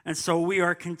And so we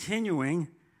are continuing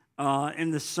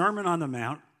in the Sermon on the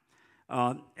Mount.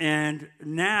 And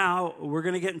now we're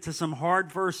going to get into some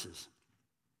hard verses.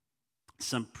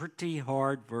 Some pretty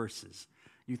hard verses.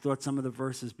 You thought some of the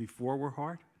verses before were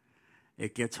hard?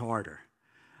 It gets harder.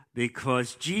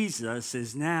 Because Jesus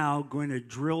is now going to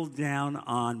drill down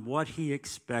on what he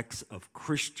expects of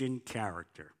Christian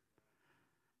character.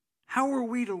 How are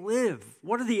we to live?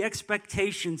 What are the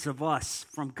expectations of us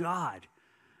from God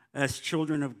as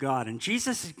children of God? And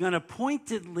Jesus is going to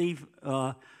pointedly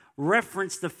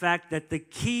reference the fact that the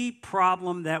key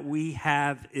problem that we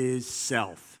have is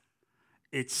self.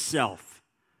 It's self,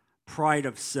 pride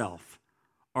of self.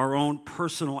 Our own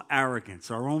personal arrogance,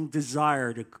 our own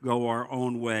desire to go our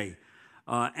own way,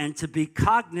 and to be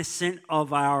cognizant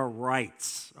of our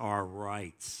rights. How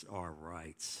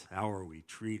are we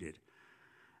treated?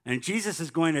 And Jesus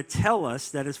is going to tell us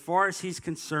that as far as he's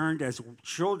concerned, as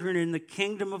children in the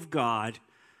kingdom of God,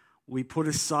 we put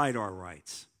aside our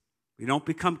rights. We don't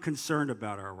become concerned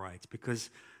about our rights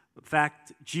because, in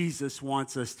fact, Jesus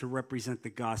wants us to represent the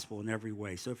gospel in every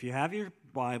way. So if you have your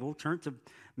Bible, turn to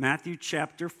Matthew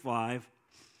chapter 5,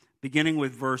 beginning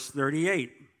with verse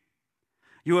 38.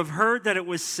 You have heard that it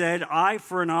was said, eye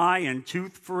for an eye and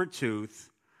tooth for a tooth.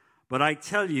 But I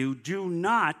tell you, do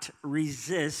not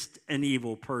resist an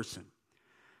evil person.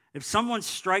 If someone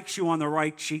strikes you on the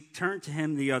right cheek, turn to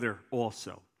him the other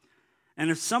also. And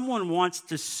if someone wants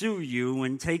to sue you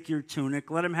and take your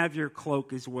tunic, let him have your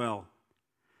cloak as well.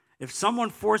 If someone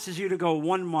forces you to go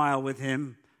 1 mile with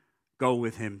him, go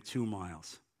with him 2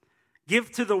 miles.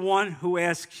 Give to the one who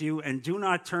asks you, and do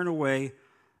not turn away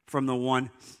from the one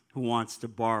who wants to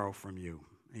borrow from you.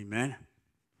 Amen?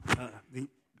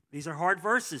 These are hard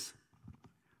verses.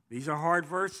 These are hard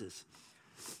verses.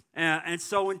 And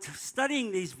so in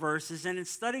studying these verses and in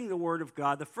studying the Word of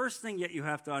God, the first thing that you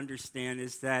have to understand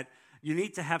is that you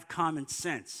need to have common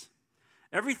sense.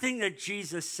 Everything that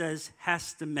Jesus says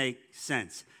has to make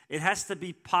sense. It has to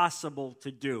be possible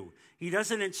to do. He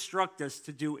doesn't instruct us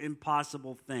to do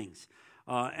impossible things.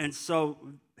 And so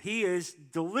he is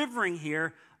delivering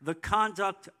here the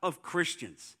conduct of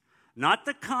Christians, not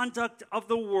the conduct of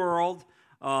the world.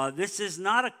 This is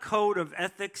not a code of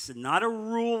ethics and not a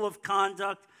rule of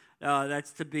conduct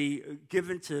that's to be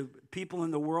given to people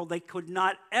in the world. They could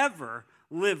not ever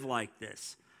live like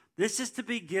this. This is to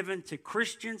be given to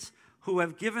Christians who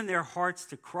have given their hearts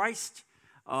to Christ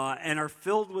and are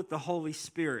filled with the Holy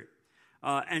Spirit.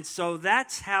 And so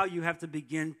that's how you have to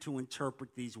begin to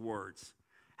interpret these words.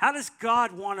 How does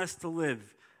God want us to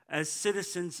live as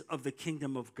citizens of the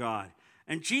kingdom of God?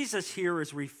 And Jesus here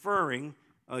is referring,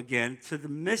 again, to the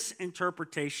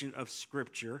misinterpretation of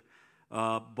Scripture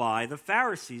by the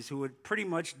Pharisees, who had pretty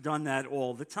much done that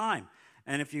all the time.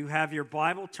 And if you have your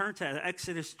Bible, turn to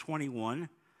Exodus 21,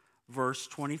 verse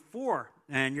 24.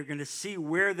 And you're going to see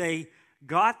where they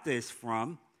got this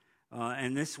from.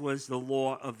 And this was the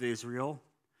law of Israel.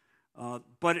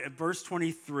 But at verse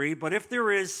 23, but if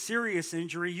there is serious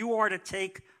injury, you are to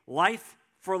take life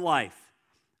for life,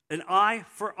 an eye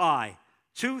for eye,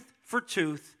 tooth for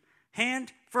tooth,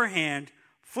 hand for hand,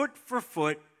 foot for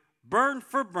foot, burn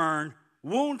for burn,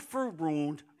 wound for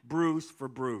wound, bruise for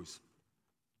bruise.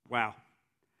 Wow,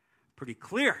 pretty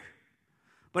clear.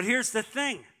 But here's the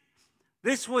thing.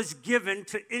 This was given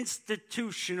to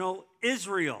institutional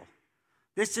Israel.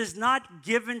 This is not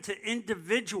given to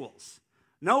individuals.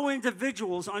 No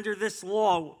individuals under this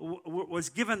law was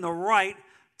given the right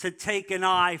to take an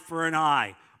eye for an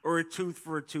eye or a tooth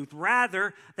for a tooth.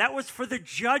 Rather, that was for the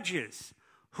judges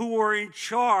who were in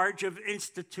charge of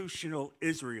institutional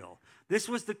Israel. This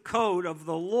was the code of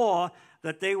the law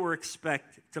that they were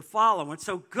expected to follow. And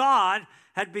so God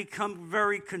had become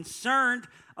very concerned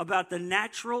about the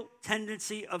natural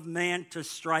tendency of man to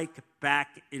strike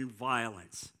back in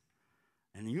violence.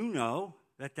 And you know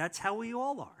that that's how we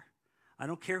all are. I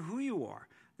don't care who you are,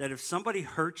 that if somebody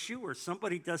hurts you or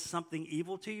somebody does something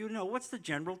evil to you, what's the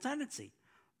general tendency?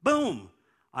 Boom,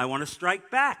 I want to strike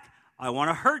back. I want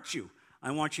to hurt you.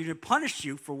 I want you to punish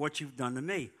you for what you've done to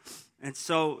me. And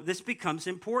so this becomes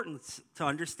important to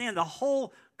understand. The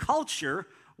whole culture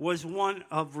was one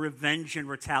of revenge and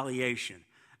retaliation.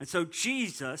 And so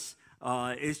Jesus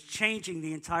is changing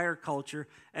the entire culture,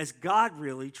 as God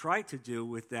really tried to do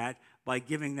with that by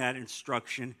giving that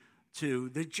instruction to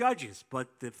the judges.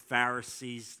 But the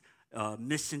Pharisees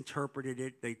misinterpreted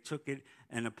it. They took it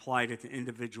and applied it to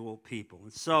individual people.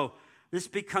 And so this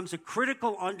becomes a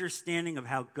critical understanding of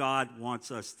how God wants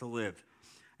us to live.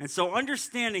 And so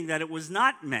understanding that it was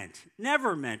not meant,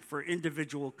 never meant for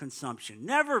individual consumption,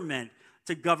 never meant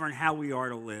to govern how we are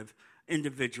to live.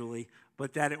 individually,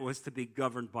 but that it was to be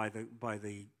governed by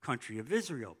the country of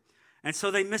Israel. And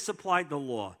so they misapplied the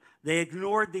law. They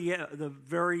ignored the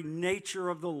very nature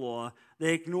of the law.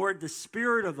 They ignored the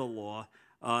spirit of the law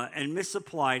and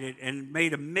misapplied it and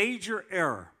made a major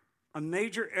error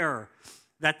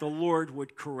that the Lord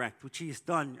would correct, which he has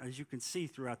done, as you can see,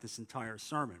 throughout this entire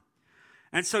sermon.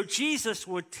 And so Jesus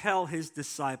would tell his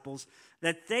disciples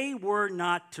that they were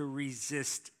not to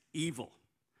resist evil.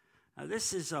 Now,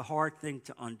 this is a hard thing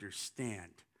to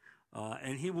understand.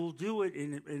 And he will do it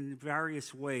in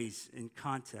various ways in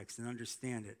context and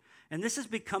understand it. And this has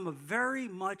become a very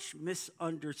much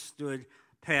misunderstood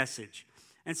passage.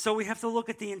 And so we have to look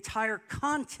at the entire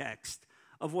context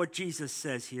of what Jesus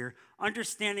says here,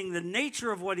 understanding the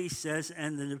nature of what he says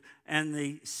and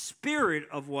the spirit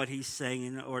of what he's saying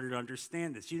in order to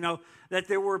understand this. You know that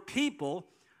there were people,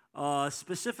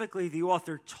 specifically the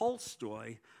author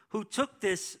Tolstoy, who took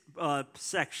this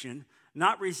section,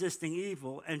 not resisting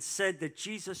evil, and said that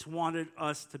Jesus wanted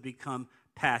us to become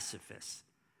pacifists.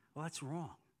 Well, that's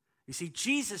wrong. You see,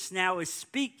 Jesus now is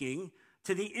speaking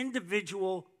to the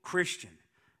individual Christian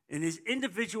in his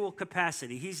individual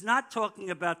capacity. He's not talking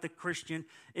about the Christian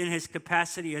in his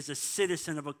capacity as a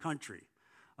citizen of a country,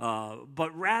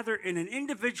 but rather in an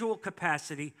individual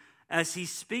capacity as he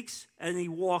speaks and he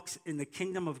walks in the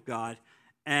kingdom of God,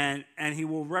 and he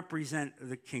will represent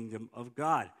the kingdom of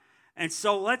God. And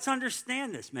so let's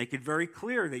understand this. Make it very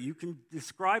clear that you can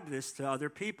describe this to other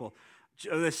people.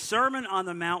 The Sermon on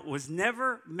the Mount was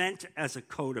never meant as a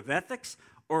code of ethics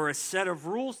or a set of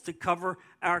rules to cover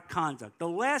our conduct. The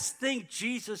last thing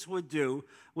Jesus would do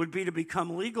would be to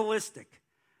become legalistic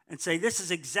and say, this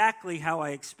is exactly how I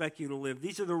expect you to live.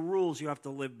 These are the rules you have to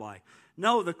live by.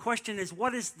 No, the question is,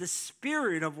 what is the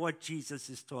spirit of what Jesus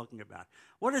is talking about?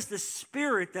 What is the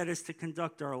spirit that is to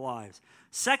conduct our lives?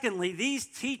 Secondly, these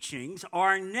teachings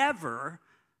are never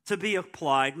to be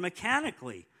applied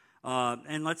mechanically.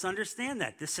 And let's understand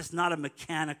that. This is not a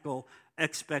mechanical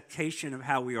expectation of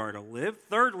how we are to live.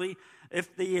 Thirdly,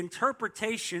 if the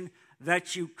interpretation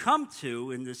that you come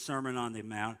to in the Sermon on the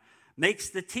Mount makes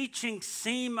the teaching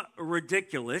seem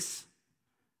ridiculous,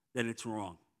 then it's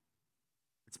wrong.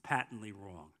 It's patently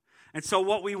wrong. And so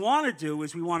what we want to do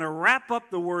is we want to wrap up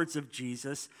the words of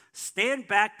Jesus, stand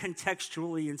back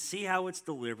contextually and see how it's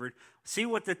delivered, see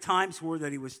what the times were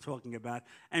that he was talking about,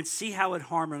 and see how it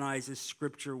harmonizes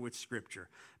Scripture with Scripture.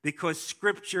 Because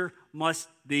Scripture must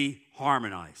be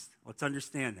harmonized. Let's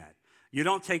understand that. You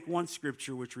don't take one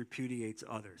Scripture which repudiates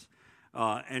others.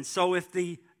 And so if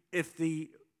the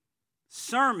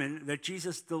sermon that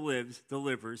Jesus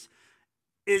delivers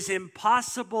is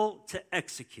impossible to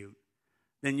execute,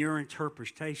 then your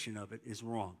interpretation of it is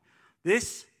wrong.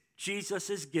 This Jesus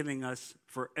is giving us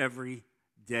for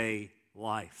everyday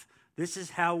life. This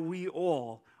is how we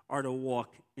all are to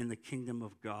walk in the kingdom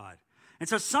of God. And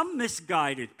so some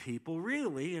misguided people,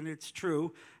 really, and it's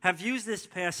true, have used this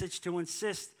passage to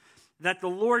insist that the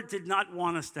Lord did not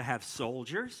want us to have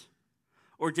soldiers,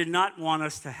 or did not want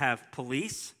us to have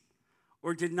police,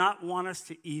 or did not want us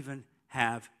to even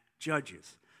have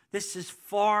judges. This is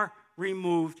far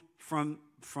removed from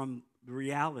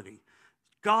reality.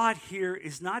 God here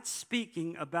is not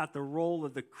speaking about the role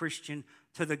of the Christian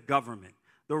to the government,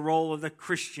 the role of the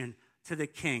Christian to the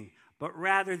king, but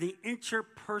rather the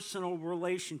interpersonal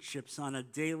relationships on a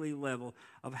daily level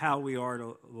of how we are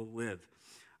to live.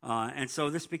 And so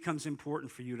this becomes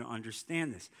important for you to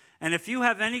understand this. And if you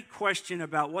have any question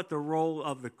about what the role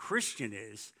of the Christian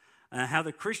is, how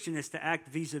the Christian is to act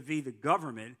vis-a-vis the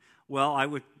government, well, I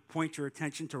would point your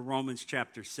attention to Romans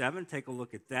chapter 7. Take a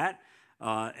look at that.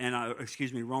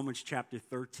 Romans chapter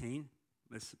 13.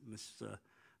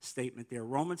 Statement there.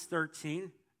 Romans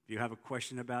 13, if you have a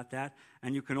question about that.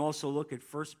 And you can also look at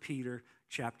 1 Peter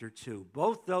chapter 2.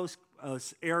 Both those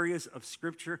areas of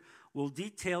Scripture will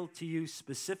detail to you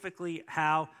specifically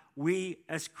how we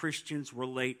as Christians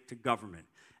relate to government.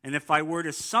 And if I were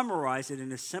to summarize it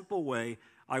in a simple way,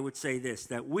 I would say this,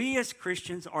 that we as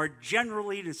Christians are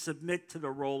generally to submit to the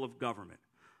role of government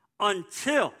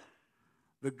until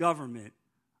the government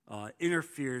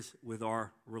interferes with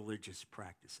our religious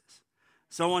practices.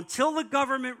 So until the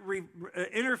government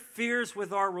interferes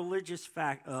with our religious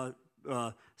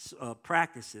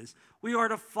practices, we are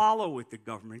to follow with the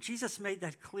government. Jesus made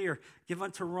that clear. Give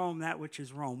unto Rome that which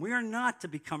is Rome. We are not to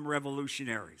become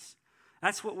revolutionaries.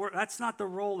 That's not the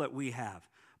role that we have.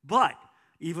 But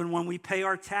even when we pay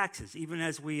our taxes, even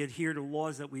as we adhere to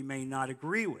laws that we may not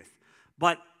agree with.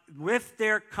 But if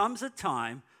there comes a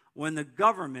time when the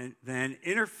government then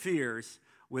interferes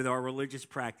with our religious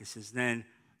practices, then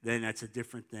that's a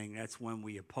different thing. That's when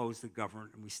we oppose the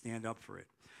government and we stand up for it.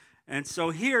 And so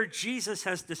here Jesus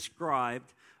has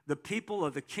described the people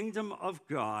of the kingdom of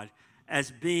God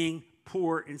as being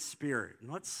poor in spirit. And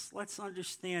let's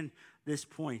understand this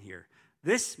point here.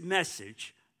 This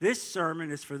message, this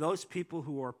sermon is for those people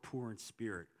who are poor in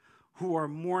spirit, who are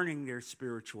mourning their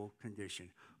spiritual condition,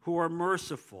 who are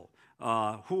merciful,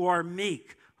 who are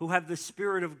meek, who have the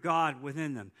Spirit of God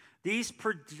within them. These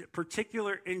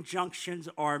particular injunctions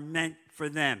are meant for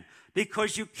them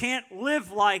because you can't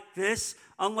live like this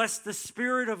unless the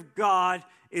Spirit of God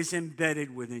is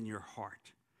embedded within your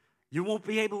heart. You won't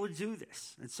be able to do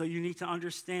this, and so you need to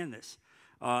understand this.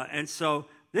 And so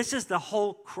this is the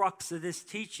whole crux of this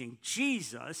teaching.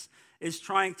 Jesus is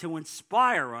trying to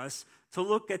inspire us to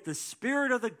look at the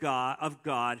Spirit of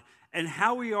God and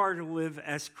how we are to live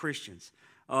as Christians.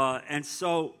 And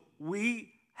so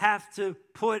we have to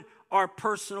put our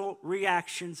personal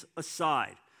reactions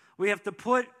aside. We have to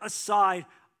put aside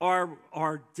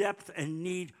our depth and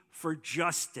need for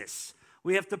justice.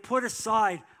 We have to put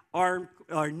aside our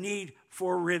need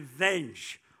for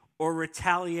revenge or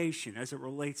retaliation as it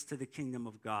relates to the kingdom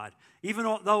of God. Even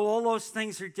though all those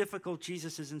things are difficult,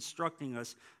 Jesus is instructing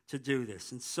us to do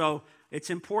this. And so it's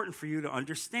important for you to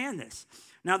understand this.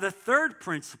 Now, the third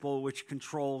principle which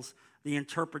controls the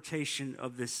interpretation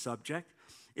of this subject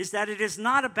is that it is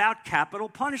not about capital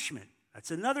punishment. That's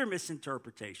another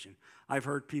misinterpretation. I've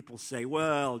heard people say,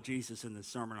 well, Jesus in the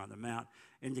Sermon on the Mount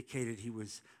indicated he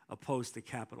was opposed to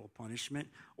capital punishment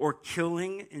or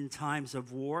killing in times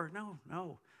of war.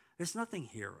 No. There's nothing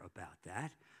here about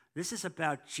that. This is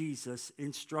about Jesus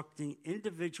instructing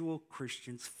individual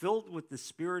Christians filled with the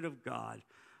Spirit of God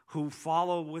who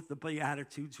follow with the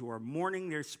Beatitudes, who are mourning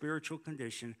their spiritual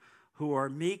condition, who are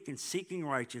meek and seeking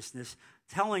righteousness,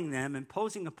 telling them,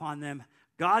 imposing upon them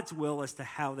God's will as to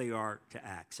how they are to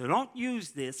act. So don't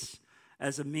use this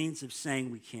as a means of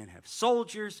saying we can't have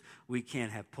soldiers, we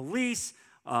can't have police,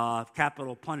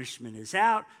 capital punishment is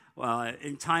out.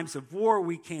 In times of war,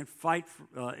 we can't fight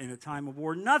in a time of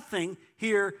war. Nothing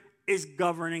here is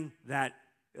governing that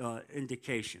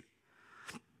indication.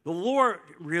 The Lord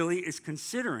really is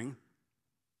considering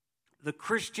the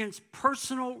Christian's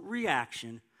personal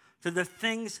reaction to the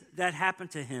things that happen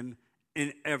to him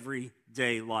in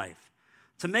everyday life.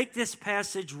 To make this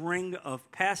passage ring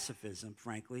of pacifism,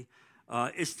 frankly,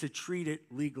 is to treat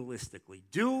it legalistically.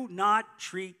 Do not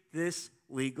treat this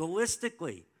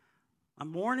legalistically.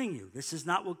 I'm warning you, this is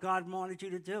not what God wanted you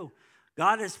to do.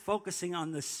 God is focusing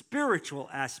on the spiritual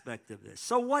aspect of this.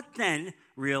 So what then,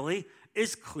 really,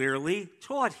 is clearly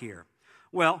taught here?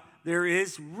 Well, there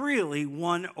is really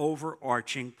one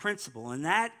overarching principle, and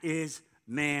that is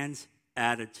man's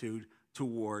attitude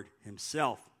toward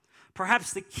himself.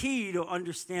 Perhaps the key to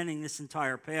understanding this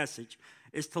entire passage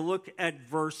is to look at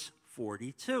verse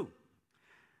 42.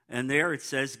 And there it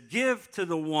says, "Give to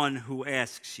the one who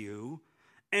asks you,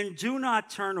 and do not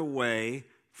turn away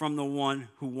from the one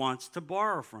who wants to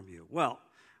borrow from you." Well,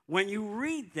 when you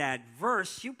read that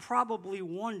verse, you probably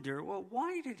wonder, well,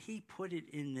 why did he put it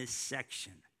in this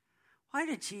section? Why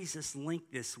did Jesus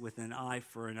link this with an eye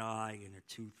for an eye and a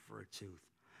tooth for a tooth?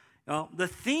 Well, the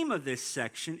theme of this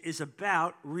section is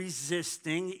about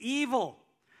resisting evil.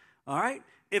 All right?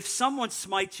 If someone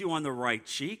smites you on the right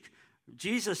cheek,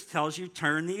 Jesus tells you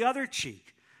turn the other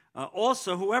cheek.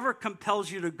 Also, whoever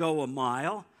compels you to go a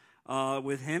mile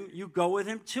with him, you go with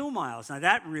him 2 miles. Now,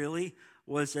 that really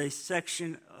was a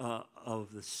section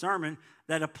of the sermon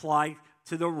that applied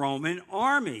to the Roman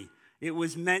army. It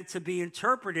was meant to be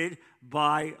interpreted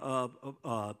by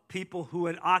people who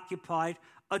had occupied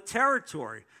a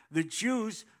territory. The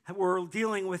Jews were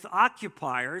dealing with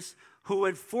occupiers who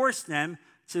had forced them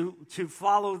to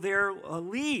follow their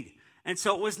lead. And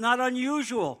so it was not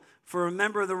unusual for a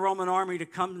member of the Roman army to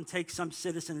come and take some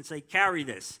citizen and say, carry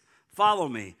this, follow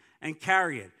me, and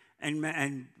carry it,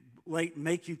 and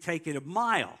make you take it a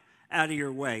mile out of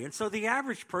your way. And so the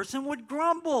average person would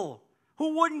grumble.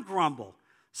 Who wouldn't grumble?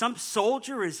 Some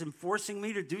soldier is enforcing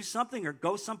me to do something or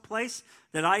go someplace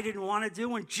that I didn't want to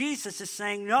do, and Jesus is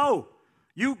saying, no,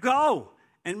 you go.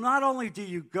 And not only do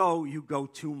you go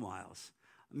 2 miles.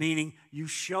 Meaning you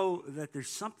show that there's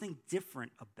something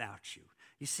different about you.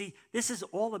 You see, this is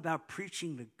all about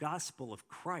preaching the gospel of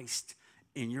Christ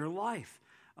in your life.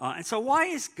 And so why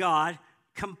is God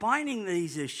combining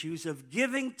these issues of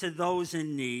giving to those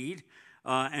in need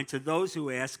and to those who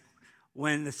ask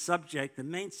when the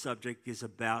main subject is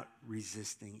about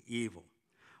resisting evil?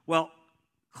 Well,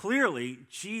 clearly,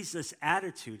 Jesus'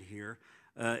 attitude here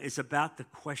is about the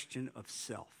question of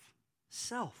self.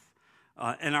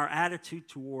 And our attitude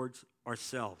towards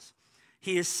ourselves.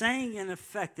 He is saying, in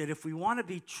effect, that if we want to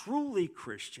be truly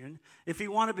Christian, if we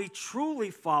want to be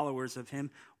truly followers of him,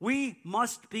 we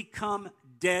must become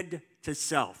dead to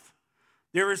self.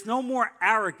 There is no more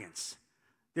arrogance.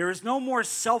 There is no more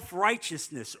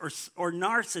self-righteousness or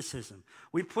narcissism.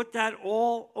 We put that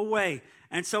all away.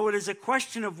 And so it is a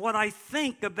question of what I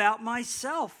think about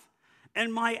myself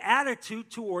and my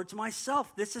attitude towards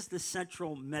myself. This is the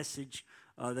central message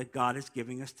that God is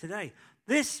giving us today.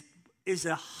 This is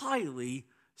a highly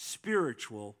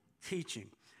spiritual teaching,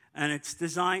 and it's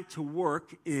designed to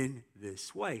work in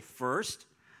this way. First,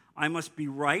 I must be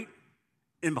right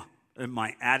in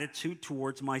my attitude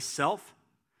towards myself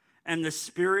and the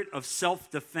spirit of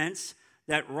self-defense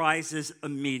that rises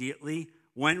immediately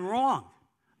when wrong.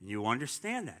 You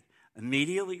understand that.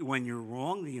 Immediately when you're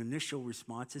wrong, the initial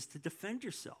response is to defend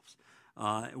yourselves,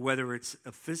 whether it's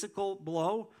a physical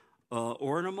blow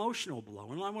or an emotional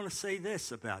blow. And I want to say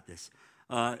this about this.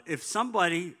 If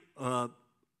somebody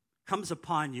comes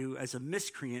upon you as a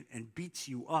miscreant and beats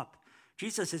you up,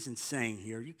 Jesus isn't saying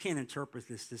here, you can't interpret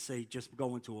this to say just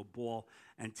go into a ball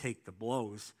and take the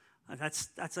blows.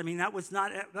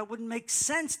 That wouldn't make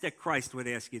sense that Christ would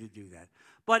ask you to do that.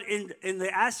 But in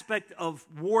the aspect of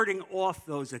warding off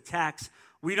those attacks,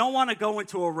 we don't want to go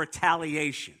into a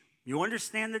retaliation. You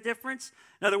understand the difference?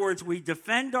 In other words, we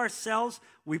defend ourselves,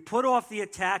 we put off the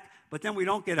attack, but then we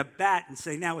don't get a bat and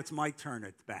say, now it's my turn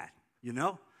at bat. You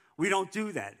know? We don't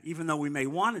do that. Even though we may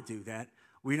want to do that,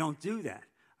 we don't do that.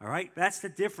 All right? That's the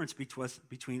difference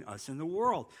between us and the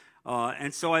world.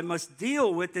 And so I must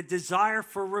deal with the desire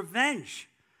for revenge.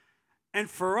 And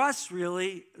for us,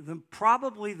 really,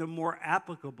 probably the more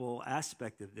applicable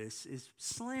aspect of this is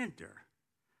slander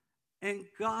and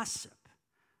gossip.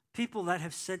 People that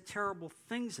have said terrible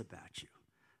things about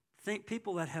you.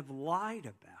 People that have lied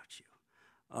about you.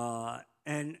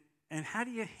 And how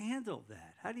do you handle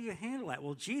that? How do you handle that?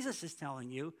 Well, Jesus is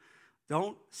telling you,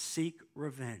 don't seek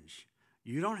revenge.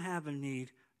 You don't have a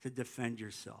need to defend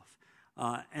yourself.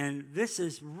 And this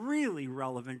is really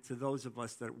relevant to those of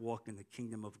us that walk in the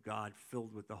kingdom of God,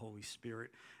 filled with the Holy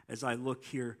Spirit, as I look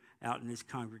here out in this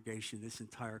congregation, this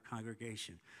entire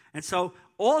congregation. And so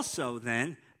also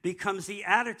then becomes the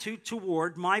attitude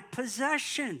toward my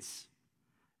possessions.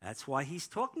 That's why he's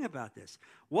talking about this.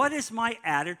 What is my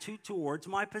attitude towards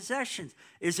my possessions?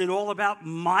 Is it all about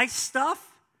my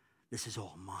stuff? This is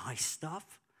all my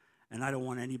stuff, and I don't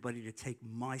want anybody to take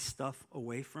my stuff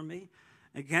away from me.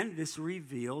 Again, this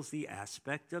reveals the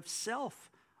aspect of self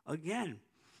again.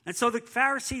 And so the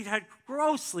Pharisees had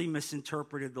grossly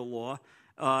misinterpreted the law,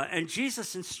 and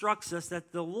Jesus instructs us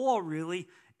that the law really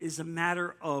is a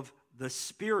matter of the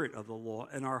spirit of the law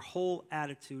and our whole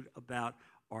attitude about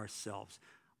ourselves.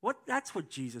 That's what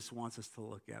Jesus wants us to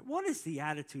look at. What is the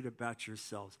attitude about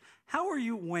yourselves? How are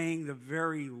you weighing the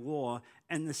very law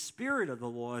and the spirit of the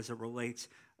law as it relates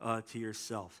to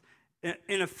yourself?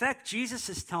 In effect, Jesus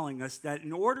is telling us that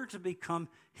in order to become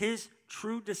his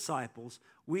true disciples,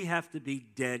 we have to be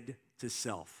dead to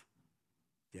self.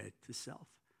 Dead to self.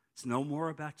 It's no more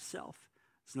about self.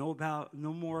 It's no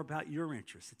more about your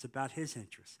interests. It's about his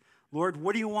interests. Lord,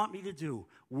 what do you want me to do?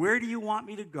 Where do you want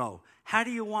me to go? How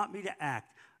do you want me to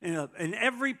act? In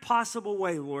every possible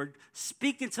way, Lord,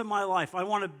 speak into my life. I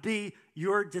want to be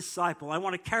your disciple. I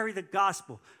want to carry the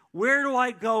gospel. Where do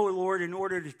I go, Lord, in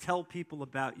order to tell people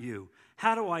about you?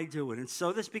 How do I do it? And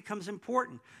so this becomes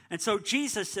important. And so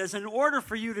Jesus says, in order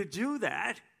for you to do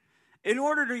that,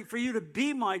 for you to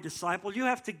be my disciple, you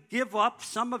have to give up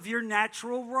some of your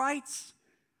natural rights.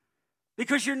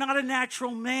 Because you're not a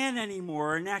natural man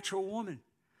anymore, or a natural woman.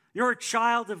 You're a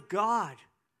child of God.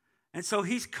 And so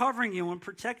he's covering you and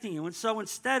protecting you. And so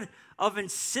instead of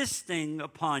insisting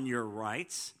upon your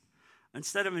rights,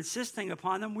 instead of insisting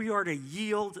upon them, we are to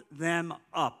yield them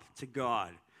up to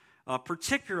God,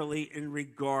 particularly in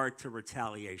regard to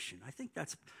retaliation. I think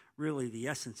that's really the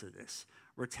essence of this,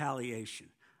 retaliation,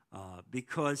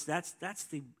 because that's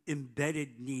the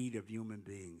embedded need of human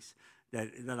beings,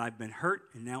 that I've been hurt,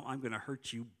 and now I'm going to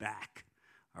hurt you back.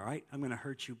 All right? I'm going to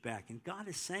hurt you back. And God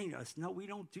is saying to us, no, we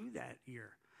don't do that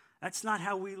here. That's not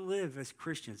how we live as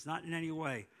Christians, not in any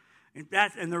way.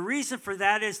 And the reason for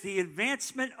that is the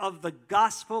advancement of the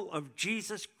gospel of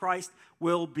Jesus Christ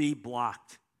will be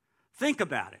blocked. Think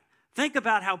about it. Think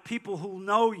about how people who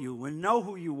know you and know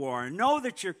who you are and know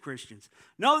that you're Christians,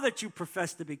 know that you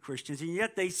profess to be Christians, and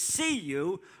yet they see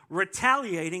you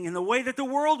retaliating in the way that the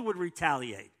world would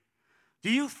retaliate. Do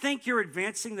you think you're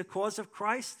advancing the cause of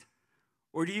Christ?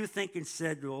 Or do you think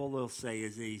instead all they'll say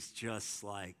is he's just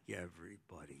like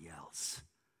everybody else?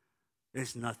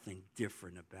 There's nothing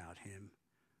different about him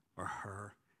or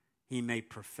her. He may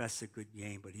profess a good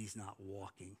game, but he's not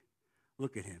walking.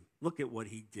 Look at him. Look at what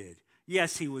he did.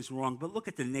 Yes, he was wrong, but look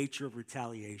at the nature of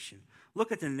retaliation.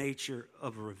 Look at the nature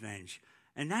of revenge.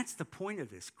 And that's the point of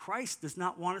this. Christ does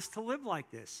not want us to live like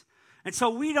this. And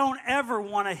so we don't ever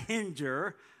want to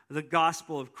hinder the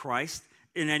gospel of Christ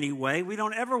in any way. We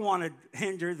don't ever want to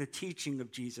hinder the teaching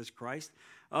of Jesus Christ.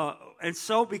 And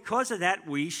so because of that,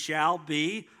 we shall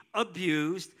be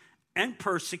abused and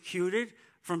persecuted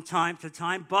from time to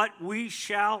time, but we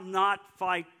shall not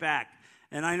fight back.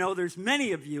 And I know there's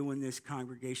many of you in this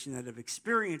congregation that have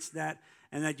experienced that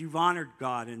and that you've honored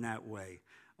God in that way.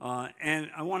 And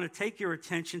I want to take your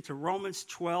attention to Romans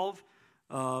 12,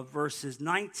 verses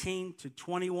 19 to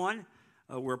 21,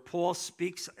 where Paul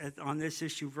speaks on this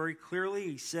issue very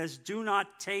clearly. He says, "Do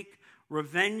not take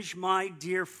revenge, my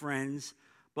dear friends,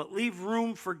 but leave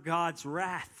room for God's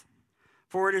wrath.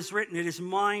 For it is written, 'It is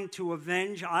mine to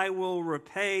avenge, I will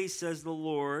repay,' says the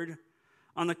Lord.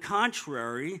 On the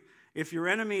contrary, if your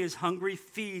enemy is hungry,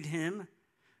 feed him.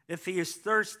 If he is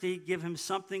thirsty, give him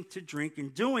something to drink. In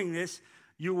doing this,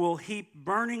 you will heap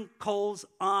burning coals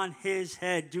on his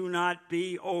head. Do not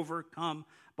be overcome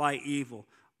by evil,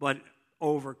 but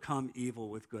overcome evil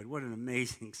with good." What an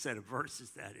amazing set of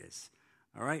verses that is.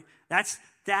 All right? That's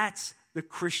the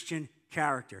Christian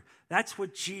character. That's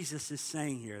what Jesus is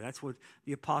saying here. That's what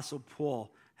the Apostle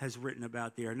Paul has written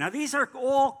about there. Now, these are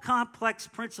all complex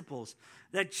principles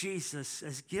that Jesus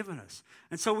has given us.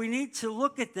 And so we need to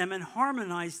look at them and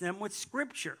harmonize them with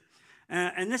Scripture.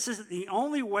 And this is the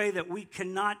only way that we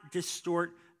cannot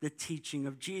distort the teaching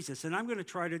of Jesus. And I'm going to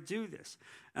try to do this.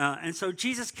 And so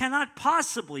Jesus cannot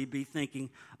possibly be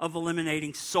thinking of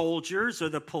eliminating soldiers or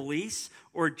the police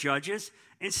or judges.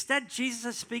 Instead, Jesus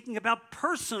is speaking about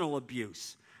personal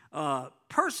abuse,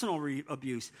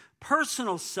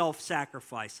 personal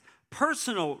self-sacrifice,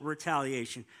 personal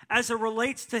retaliation as it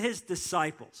relates to his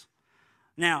disciples.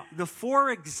 Now, the four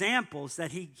examples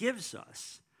that he gives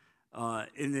us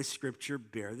in this scripture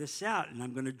bear this out. And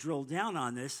I'm going to drill down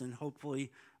on this and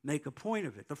hopefully make a point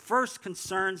of it. The first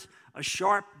concerns a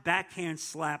sharp backhand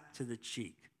slap to the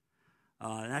cheek.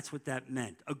 That's what that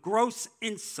meant. A gross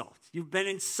insult. You've been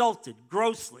insulted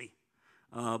grossly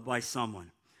by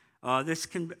someone. This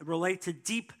can relate to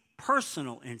deep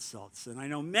personal insults. And I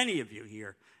know many of you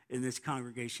here in this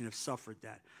congregation have suffered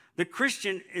that. The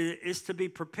Christian is to be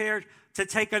prepared to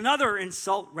take another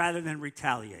insult rather than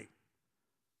retaliate.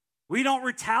 We don't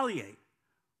retaliate.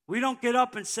 We don't get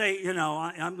up and say,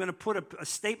 I'm going to put a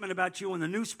statement about you in the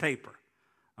newspaper,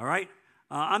 all right?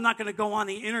 I'm not going to go on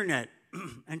the internet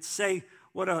and say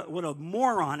what a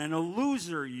moron and a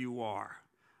loser you are,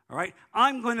 all right?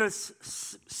 I'm going to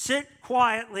sit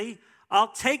quietly.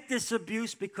 I'll take this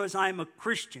abuse because I'm a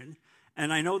Christian,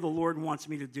 and I know the Lord wants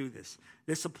me to do this.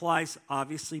 This applies,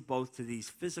 obviously, both to these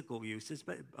physical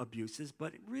abuses,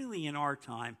 but really in our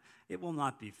time, it will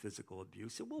not be physical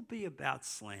abuse. It will be about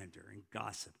slander and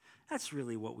gossip. That's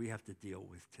really what we have to deal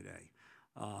with today.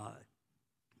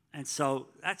 And so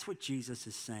that's what Jesus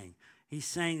is saying. He's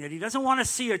saying that he doesn't want to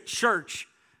see a church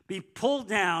be pulled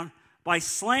down by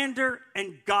slander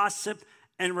and gossip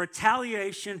and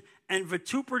retaliation and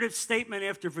vituperative statement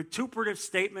after vituperative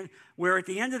statement, where at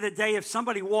the end of the day, if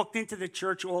somebody walked into the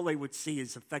church, all they would see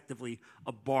is effectively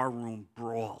a barroom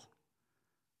brawl.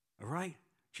 All right?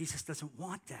 Jesus doesn't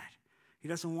want that. He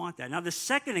doesn't want that. Now, the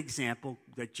second example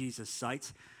that Jesus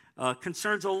cites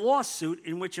concerns a lawsuit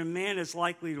in which a man is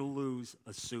likely to lose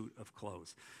a suit of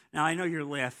clothes. Now, I know you're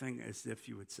laughing as if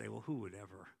you would say, well, who would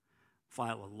ever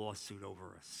file a lawsuit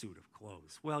over a suit of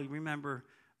clothes? Well, you remember,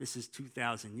 this is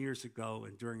 2,000 years ago,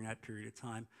 and during that period of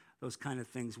time, those kind of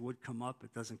things would come up.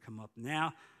 It doesn't come up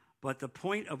now. But the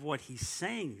point of what he's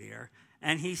saying there,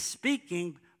 and he's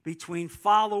speaking between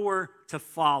follower to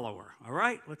follower, all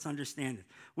right? Let's understand it.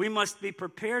 We must be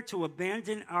prepared to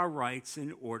abandon our rights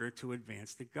in order to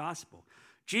advance the gospel.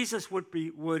 Jesus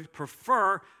would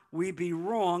prefer we be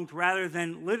wronged rather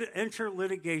than enter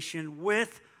litigation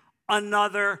with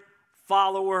another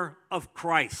follower of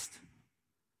Christ.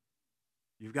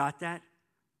 You got that?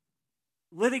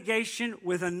 Litigation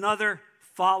with another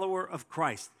follower of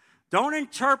Christ. Don't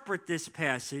interpret this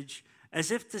passage as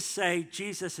if to say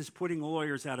Jesus is putting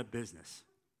lawyers out of business.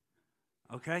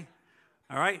 Okay?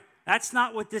 All right? That's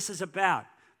not what this is about.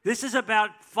 This is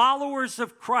about followers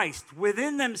of Christ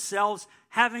within themselves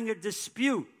having a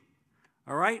dispute.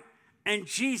 All right? And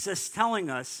Jesus telling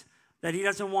us that he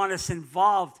doesn't want us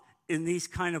involved in these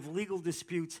kind of legal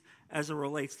disputes as it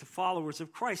relates to followers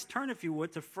of Christ. Turn, if you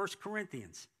would, to 1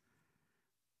 Corinthians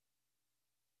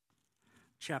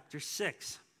chapter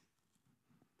 6.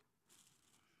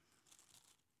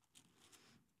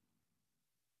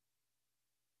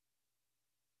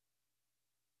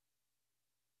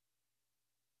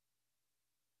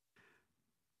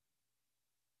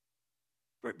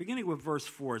 beginning with verse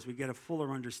 4, as we get a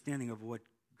fuller understanding of what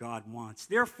God wants.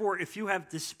 Therefore, if you have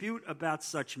dispute about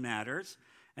such matters,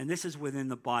 and this is within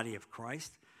the body of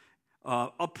Christ,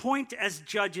 appoint as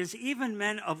judges even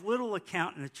men of little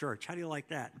account in the church. How do you like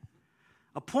that?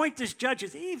 Appoint as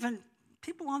judges even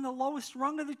people on the lowest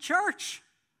rung of the church.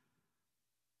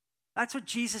 That's what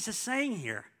Jesus is saying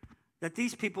here, that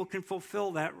these people can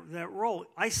fulfill that role.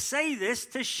 I say this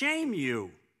to shame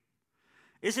you.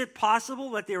 Is it possible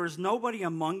that there is nobody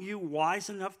among you wise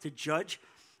enough to judge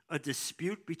a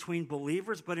dispute between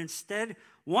believers, but instead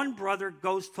one brother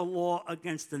goes to law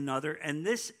against another, and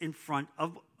this in front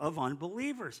of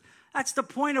unbelievers? That's the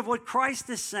point of what Christ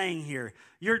is saying here.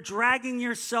 You're dragging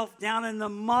yourself down in the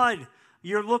mud.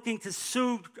 You're looking to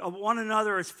sue one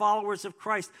another as followers of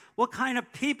Christ. What kind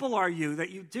of people are you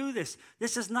that you do this?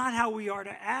 This is not how we are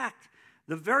to act.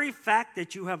 The very fact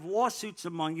that you have lawsuits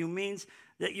among you means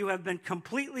that you have been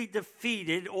completely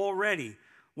defeated already.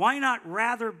 Why not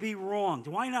rather be wronged?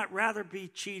 Why not rather be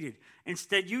cheated?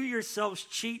 Instead, you yourselves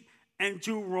cheat and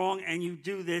do wrong, and you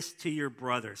do this to your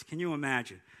brothers. Can you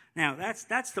imagine? Now,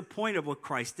 that's the point of what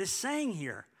Christ is saying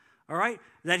here, all right?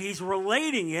 That he's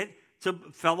relating it to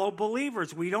fellow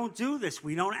believers. We don't do this.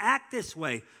 We don't act this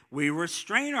way. We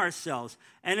restrain ourselves.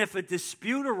 And if a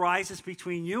dispute arises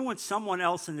between you and someone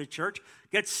else in the church,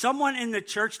 get someone in the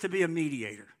church to be a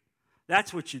mediator.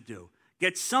 That's what you do.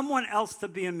 Get someone else to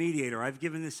be a mediator. I've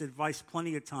given this advice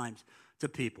plenty of times to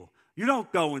people. You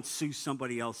don't go and sue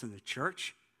somebody else in the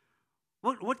church.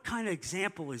 What kind of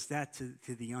example is that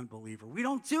to the unbeliever? We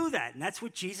don't do that, and that's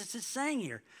what Jesus is saying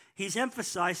here. He's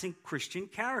emphasizing Christian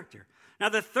character. Now,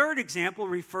 the third example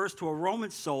refers to a Roman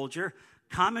soldier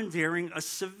commandeering a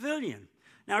civilian.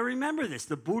 Now, remember this.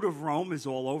 The boot of Rome is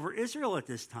all over Israel at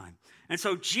this time. And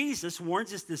so Jesus warns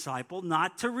his disciple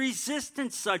not to resist in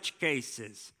such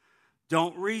cases.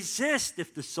 Don't resist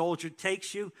if the soldier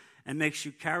takes you and makes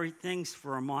you carry things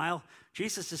for a mile.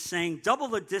 Jesus is saying, double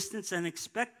the distance and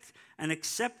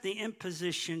accept the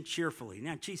imposition cheerfully.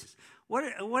 Now, Jesus,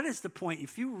 what is the point?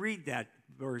 If you read that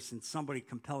verse and somebody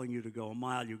compelling you to go a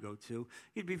mile you go two,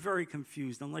 you'd be very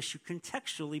confused unless you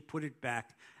contextually put it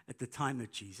back at the time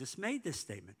that Jesus made this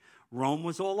statement. Rome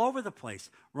was all over the place.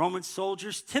 Roman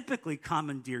soldiers typically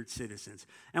commandeered citizens.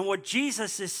 And what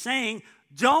Jesus is saying,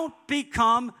 don't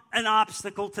become an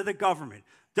obstacle to the government.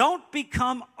 Don't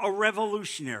become a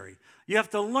revolutionary. You have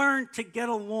to learn to get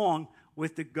along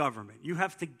with the government. You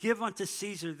have to give unto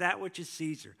Caesar that which is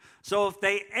Caesar. So if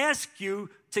they ask you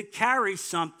to carry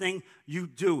something, you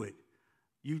do it.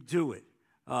 You do it.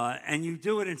 And you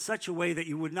do it in such a way that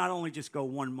you would not only just go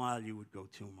 1 mile, you would go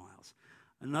 2 miles.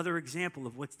 Another example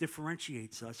of what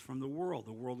differentiates us from the world.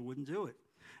 The world wouldn't do it.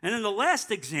 And then the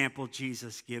last example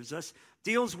Jesus gives us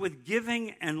deals with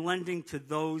giving and lending to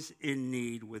those in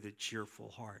need with a cheerful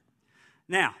heart.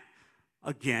 Now,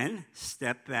 again,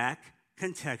 step back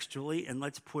contextually, and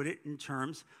let's put it in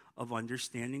terms of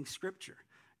understanding Scripture.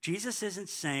 Jesus isn't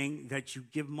saying that you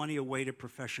give money away to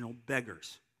professional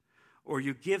beggars or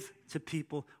you give to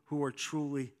people who are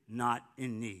truly not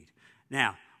in need.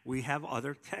 Now, we have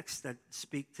other texts that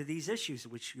speak to these issues,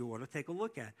 which you ought to take a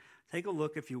look at. Take a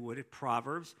look, if you would, at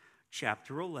Proverbs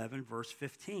chapter 11, verse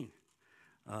 15.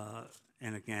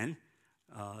 And again,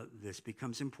 this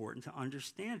becomes important to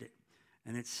understand it.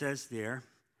 And it says there,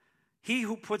 he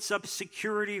who puts up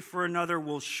security for another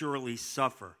will surely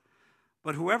suffer,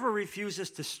 but whoever refuses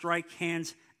to strike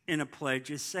hands in a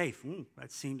pledge is safe.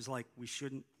 That seems like we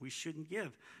shouldn't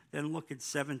give. Then look at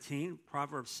 17,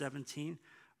 Proverbs 17,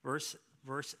 verse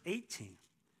 18.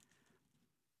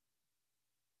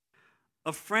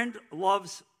 A friend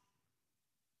loves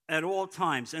at all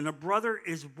times, and a brother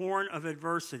is born of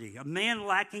adversity. A man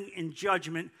lacking in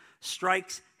judgment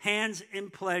strikes hands in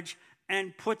pledge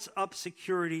and puts up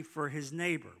security for his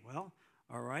neighbor. Well,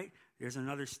 all right, there's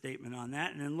another statement on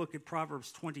that. And then look at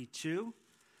Proverbs 22,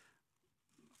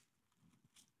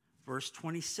 verse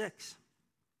 26.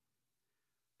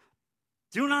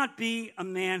 Do not be a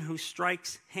man who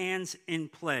strikes hands in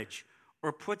pledge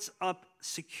or puts up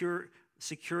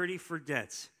security for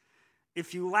debts.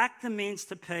 If you lack the means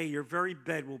to pay, your very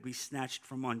bed will be snatched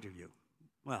from under you.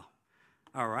 Well,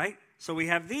 all right. So we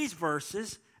have these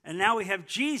verses, and now we have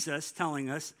Jesus telling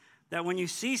us that when you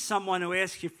see someone who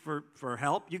asks you for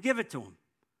help, you give it to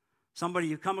them.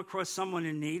 You come across someone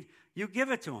in need, you give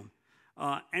it to them.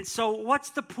 And so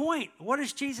what's the point? What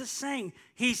is Jesus saying?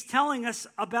 He's telling us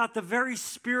about the very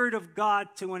Spirit of God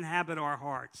to inhabit our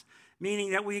hearts,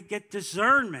 meaning that we get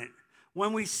discernment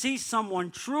when we see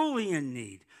someone truly in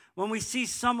need. When we see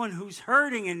someone who's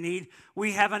hurting in need,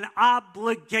 we have an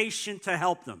obligation to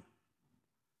help them.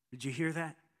 Did you hear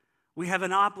that? We have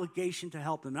an obligation to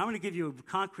help them. And I'm going to give you a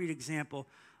concrete example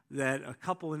that a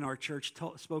couple in our church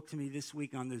spoke to me this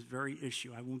week on this very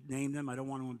issue. I won't name them. I don't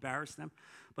want to embarrass them.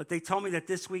 But they told me that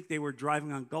this week they were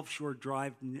driving on Gulf Shore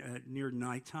Drive near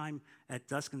nighttime at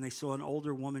dusk, and they saw an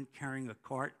older woman carrying a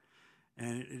cart,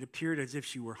 and it appeared as if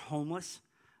she were homeless,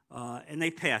 and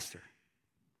they passed her.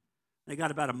 They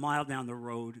got about a mile down the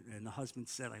road, and the husband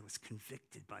said, I was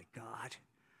convicted by God.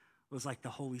 It was like the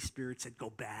Holy Spirit said, go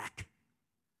back.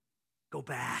 Go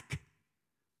back.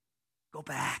 Go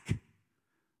back.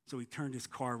 So he turned his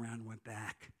car around and went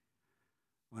back.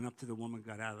 Went up to the woman,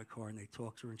 got out of the car, and they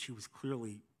talked to her, and she was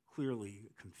clearly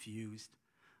confused.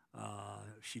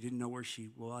 She didn't know where she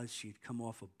was. She had come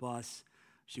off a bus.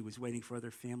 She was waiting for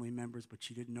other family members, but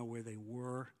she didn't know where they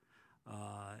were.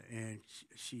 And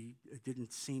she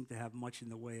didn't seem to have much in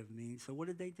the way of means. So what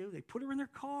did they do? They put her in their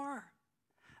car.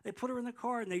 They put her in the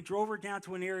car, and they drove her down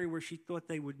to an area where she thought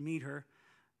they would meet her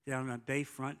down on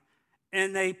Bayfront.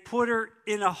 And they put her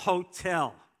in a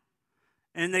hotel.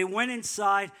 And they went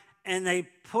inside, and they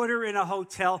put her in a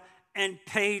hotel and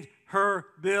paid her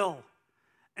bill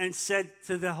and said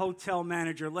to the hotel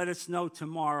manager, let us know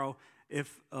tomorrow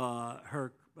if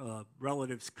her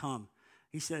relatives come.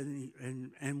 He said,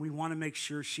 and we want to make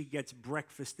sure she gets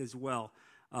breakfast as well.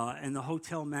 And the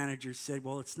hotel manager said,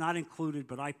 well, it's not included,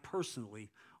 but I personally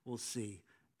will see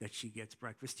that she gets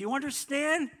breakfast. Do you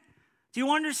understand? Do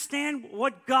you understand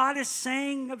what God is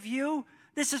saying of you?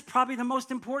 This is probably the most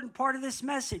important part of this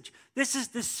message. This is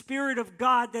the Spirit of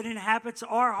God that inhabits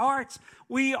our hearts.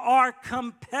 We are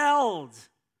compelled.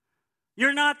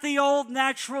 You're not the old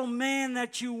natural man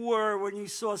that you were. When you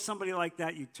saw somebody like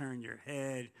that, you'd turn your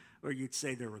head, or you'd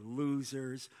say they were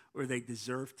losers, or they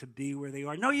deserve to be where they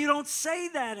are. No, you don't say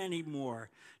that anymore.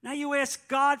 Now you ask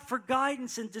God for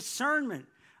guidance and discernment.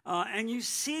 And you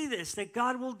see this, that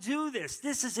God will do this.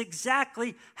 This is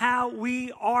exactly how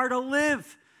we are to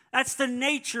live. That's the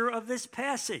nature of this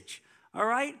passage, all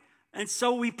right? And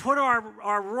so we put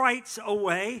our rights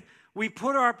away. We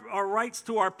put our rights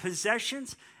to our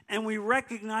possessions, and we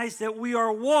recognize that we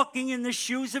are walking in the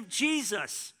shoes of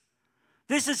Jesus.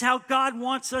 This is how God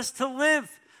wants us to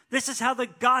live. This is how the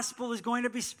gospel is going to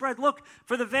be spread. Look,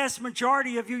 for the vast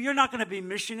majority of you, you're not going to be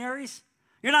missionaries.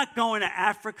 You're not going to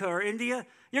Africa or India.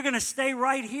 You're going to stay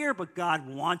right here, but God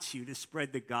wants you to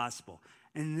spread the gospel.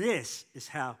 And this is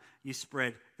how you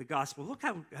spread the gospel. Look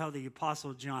how the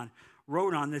Apostle John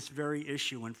wrote on this very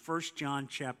issue in 1 John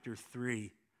chapter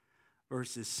 3,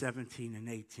 verses 17 and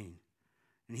 18.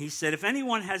 And he said, if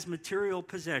anyone has material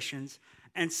possessions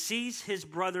and sees his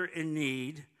brother in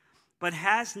need, but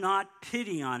has not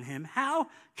pity on him, how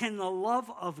can the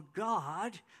love of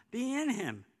God be in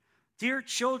him? Dear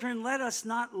children, let us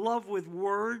not love with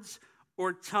words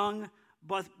or tongue,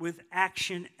 but with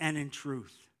action and in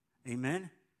truth. Amen?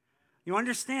 You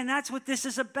understand? That's what this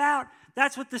is about.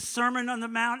 That's what the Sermon on the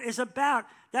Mount is about.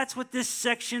 That's what this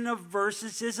section of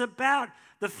verses is about.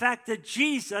 The fact that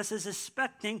Jesus is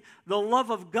expecting the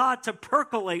love of God to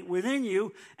percolate within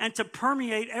you and to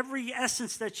permeate every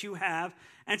essence that you have.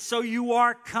 And so you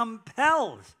are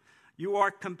compelled. You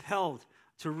are compelled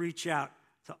to reach out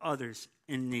to others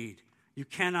in need. You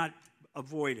cannot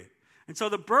avoid it. And so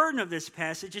the burden of this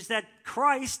passage is that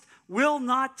Christ will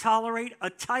not tolerate a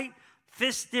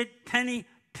tight-fisted,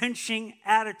 penny-pinching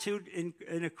attitude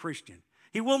in a Christian.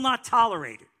 He will not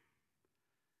tolerate it.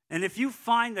 And if you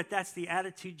find that that's the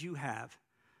attitude you have,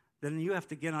 then you have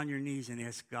to get on your knees and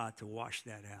ask God to wash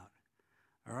that out.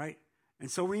 All right? And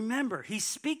so remember, he's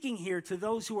speaking here to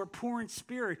those who are poor in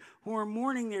spirit, who are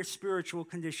mourning their spiritual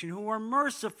condition, who are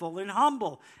merciful and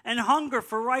humble and hunger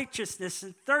for righteousness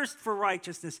and thirst for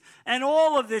righteousness. And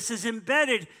all of this is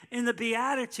embedded in the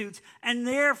Beatitudes. And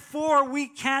therefore, we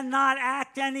cannot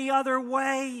act any other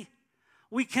way.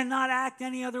 We cannot act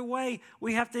any other way.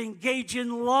 We have to engage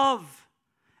in love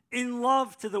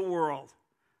to the world.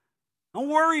 Don't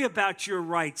worry about your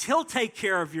rights. He'll take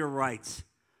care of your rights.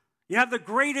 You have the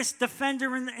greatest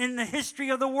defender in the history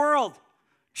of the world,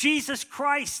 Jesus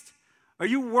Christ. Are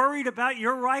you worried about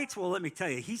your rights? Well, let me tell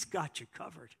you, he's got you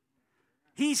covered.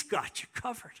 He's got you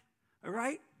covered, all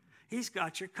right? He's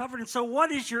got you covered. And so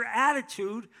what is your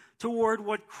attitude toward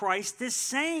what Christ is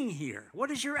saying here? What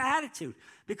is your attitude?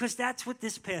 Because that's what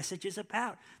this passage is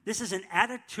about. This is an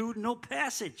attitudinal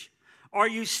passage. Are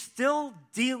you still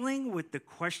dealing with the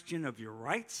question of your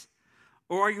rights?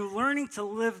 Or are you learning to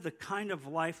live the kind of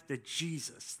life that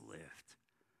Jesus lived?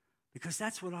 Because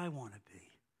that's what I want to be.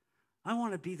 I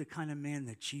want to be the kind of man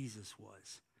that Jesus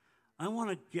was. I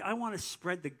want to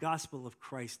spread the gospel of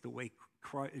Christ the way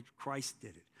Christ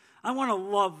did it. I want to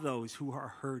love those who are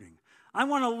hurting. I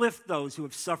want to lift those who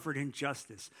have suffered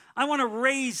injustice. I want to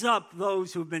raise up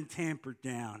those who have been tampered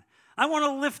down. I want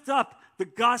to lift up the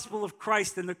gospel of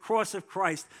Christ and the cross of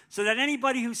Christ so that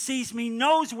anybody who sees me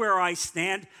knows where I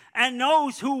stand and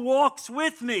knows who walks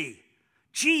with me.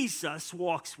 Jesus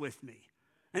walks with me.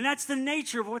 And that's the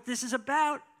nature of what this is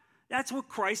about. That's what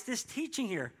Christ is teaching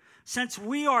here. Since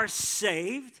we are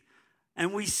saved,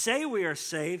 and we say we are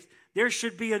saved, there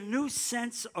should be a new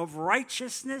sense of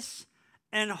righteousness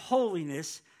and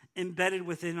holiness embedded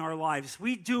within our lives.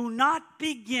 We do not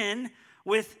begin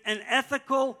with an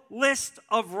ethical list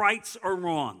of rights or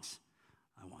wrongs.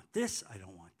 I want this, I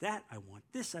don't want that, I want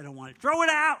this, I don't want it. Throw it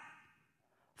out.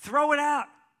 Throw it out.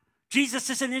 Jesus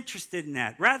isn't interested in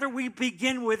that. Rather, we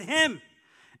begin with him.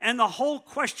 And the whole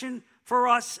question for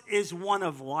us is one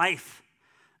of life.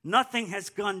 Nothing has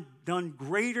done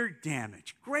greater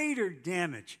damage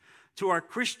to our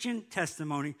Christian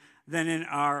testimony than in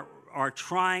our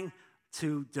trying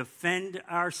to defend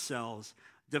ourselves,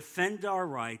 defend our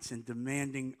rights, and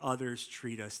demanding others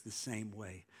treat us the same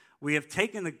way. We have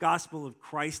taken the gospel of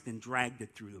Christ and dragged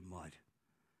it through the mud.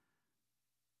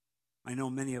 I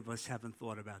know many of us haven't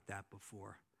thought about that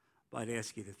before, but I'd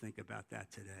ask you to think about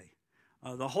that today.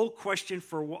 The whole question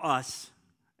for us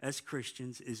as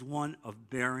Christians is one of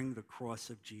bearing the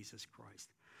cross of Jesus Christ.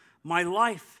 My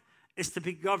life is to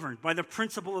be governed by the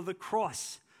principle of the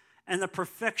cross and the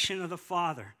perfection of the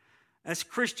Father. As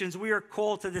Christians, we are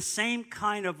called to the same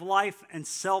kind of life and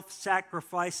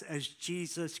self-sacrifice as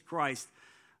Jesus Christ.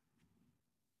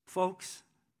 Folks,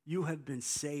 you have been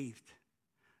saved.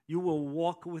 You will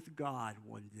walk with God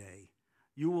one day.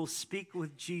 You will speak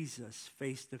with Jesus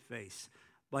face to face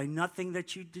by nothing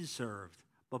that you deserved,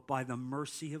 but by the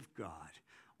mercy of God.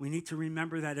 We need to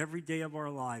remember that every day of our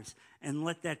lives and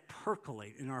let that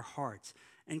percolate in our hearts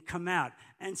and come out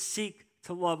and seek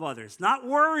to love others. Not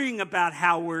worrying about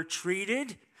how we're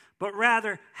treated, but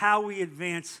rather how we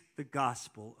advance the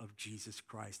gospel of Jesus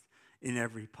Christ in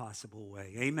every possible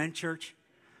way. Amen, church?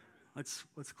 Let's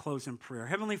close in prayer.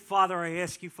 Heavenly Father, I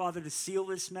ask you, Father, to seal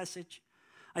this message.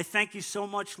 I thank you so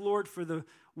much, Lord, for the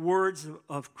words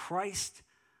of Christ.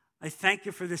 I thank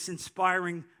you for this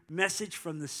inspiring message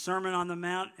from the Sermon on the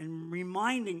Mount and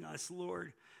reminding us,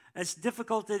 Lord, as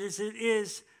difficult as it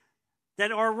is,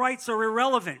 that our rights are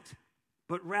irrelevant,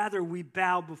 but rather we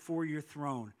bow before your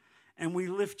throne and we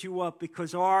lift you up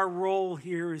because our role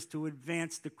here is to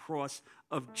advance the cross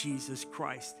of Jesus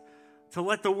Christ, to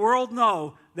let the world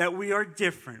know that we are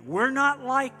different. We're not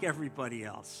like everybody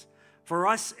else. For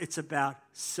us, it's about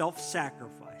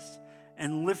self-sacrifice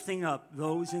and lifting up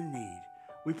those in need.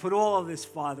 We put all of this,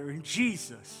 Father, in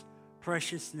Jesus'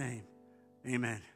 precious name. Amen.